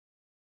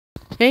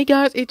Hey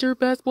guys, it's your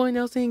best boy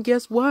Nelson, and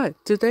guess what?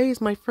 Today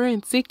is my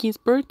friend Sigi's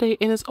birthday,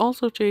 and it's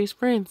also Jay's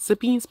friend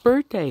Sabine's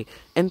birthday.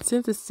 And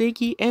since it's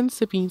Sigi and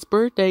Sabine's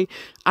birthday,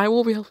 I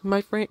will be helping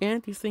my friend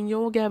Andy sing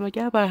Yo Gabba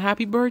Gabba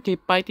Happy Birthday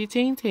by the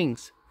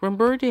Ting-Tings from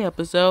Birthday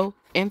Episode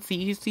and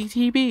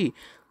CCTV.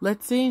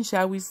 Let's sing,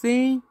 shall we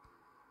sing?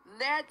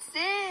 Let's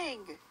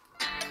sing!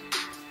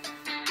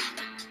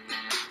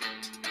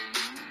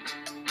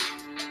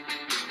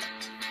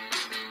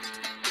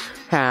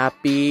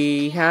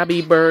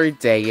 Happy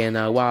birthday in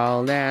a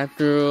while that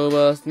through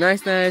was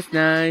nice.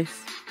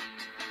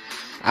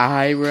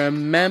 I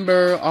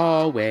remember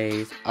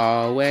always,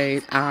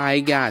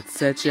 I got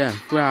such a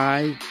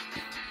cry.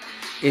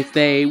 If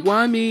they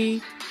want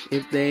me,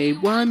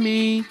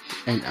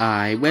 and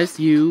I was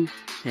you,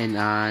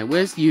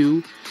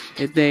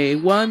 If they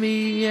want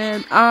me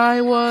and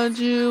I want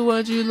you,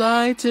 would you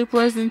like to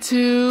present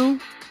too?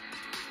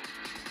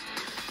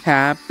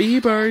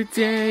 Happy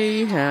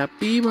birthday,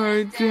 happy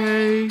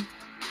birthday.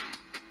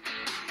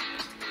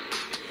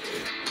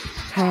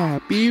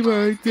 Happy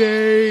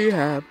birthday,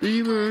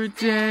 happy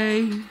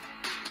birthday.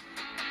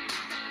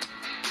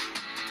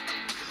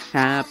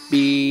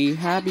 Happy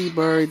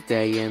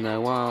birthday in the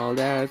wall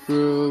that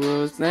through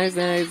was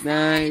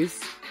nice.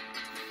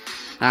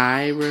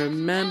 I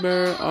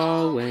remember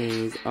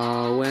always,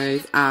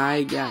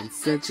 I got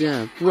such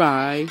a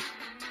cry.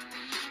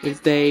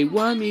 If they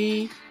want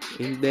me,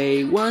 and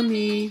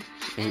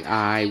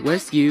I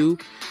was you,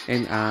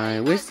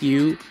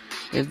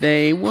 If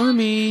they want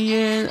me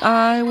and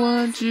I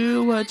want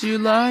you, would you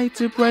like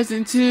to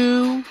present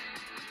too?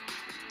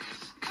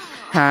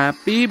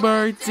 Happy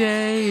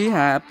birthday,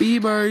 happy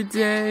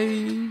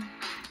birthday.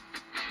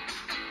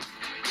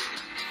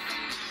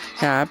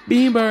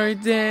 Happy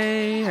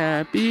birthday,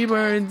 happy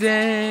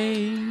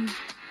birthday.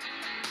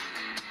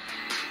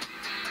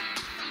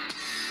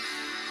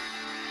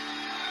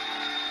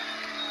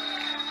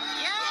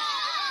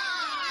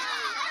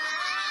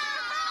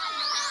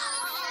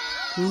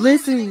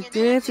 Listening,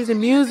 dancing to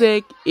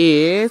music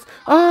is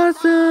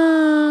awesome!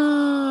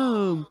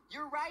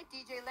 You're right,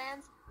 DJ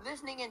Lance.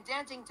 Listening and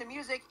dancing to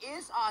music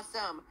is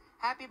awesome.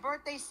 Happy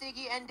birthday,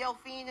 Sigi and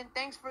Delphine, and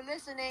thanks for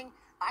listening.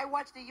 I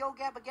watched the Yo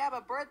Gabba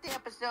Gabba birthday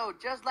episode,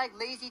 just like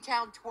Lazy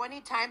Town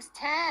 20 times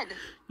 10.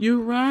 You're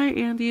right,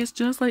 Andy. It's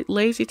just like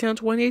Lazy Town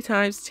 20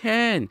 times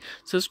 10.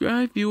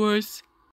 Subscribe, viewers.